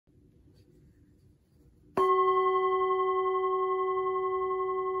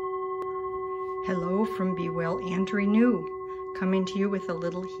from Be Well and Renew, coming to you with a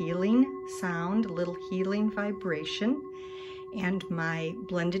little healing sound, a little healing vibration, and my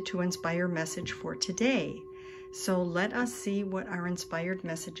Blended to Inspire message for today. So let us see what our inspired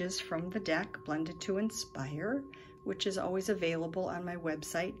messages from the deck, Blended to Inspire, which is always available on my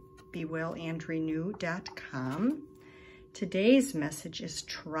website, bewellandrenew.com. Today's message is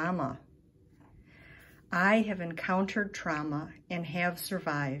trauma. I have encountered trauma and have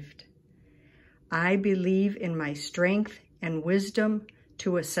survived. I believe in my strength and wisdom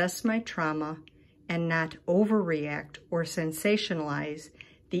to assess my trauma and not overreact or sensationalize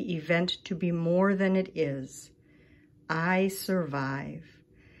the event to be more than it is. I survive.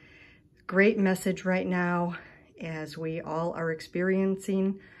 Great message right now as we all are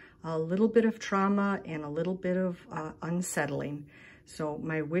experiencing a little bit of trauma and a little bit of unsettling. So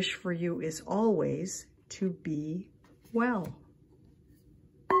my wish for you is always to be well.